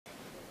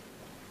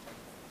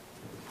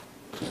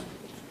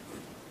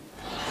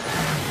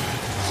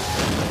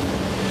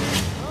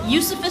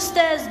Yusuf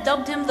Estes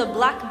dubbed him the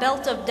black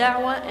belt of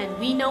da'wah, and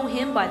we know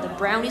him by the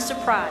brownie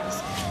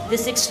surprise.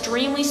 This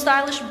extremely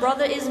stylish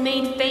brother is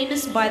made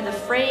famous by the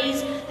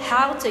phrase,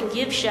 how to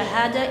give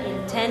shahada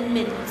in 10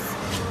 minutes.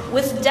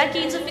 With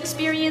decades of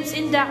experience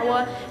in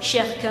da'wah,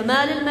 Sheikh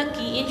Kamal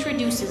al-Makki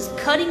introduces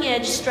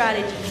cutting-edge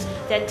strategies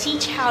that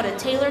teach how to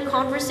tailor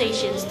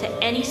conversations to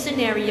any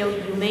scenario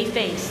you may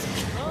face.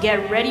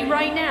 Get ready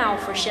right now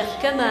for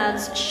Sheikh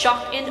Kamal's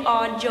shock and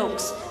awe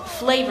jokes,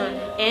 flavor,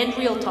 and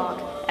real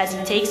talk as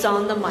he takes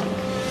on the mic.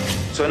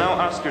 So now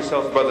ask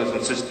yourself, brothers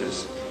and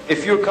sisters,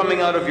 if you're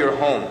coming out of your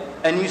home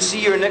and you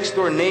see your next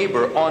door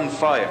neighbor on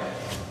fire,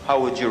 how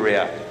would you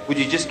react? Would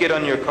you just get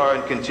on your car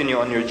and continue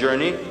on your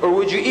journey? Or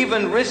would you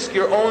even risk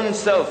your own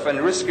self and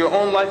risk your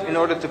own life in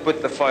order to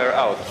put the fire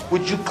out?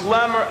 Would you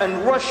clamor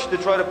and rush to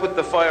try to put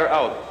the fire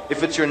out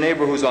if it's your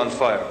neighbor who's on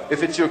fire?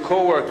 If it's your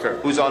coworker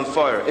who's on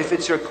fire? If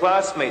it's your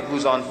classmate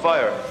who's on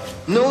fire?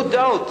 No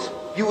doubt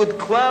you would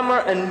clamor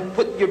and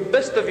put your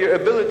best of your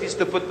abilities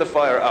to put the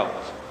fire out.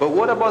 But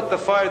what about the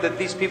fire that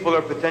these people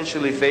are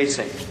potentially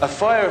facing? A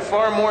fire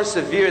far more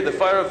severe, the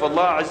fire of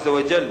Allah Azza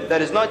wa Jal,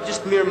 that is not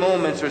just mere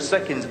moments or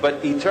seconds,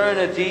 but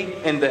eternity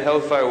in the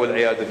hellfire, wal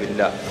iyadu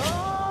billah.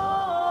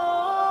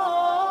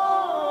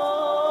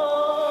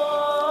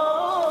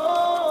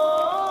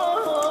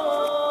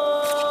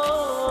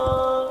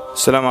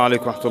 Assalamu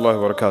alaikum wa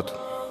rahmatullahi wa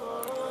barakatuh.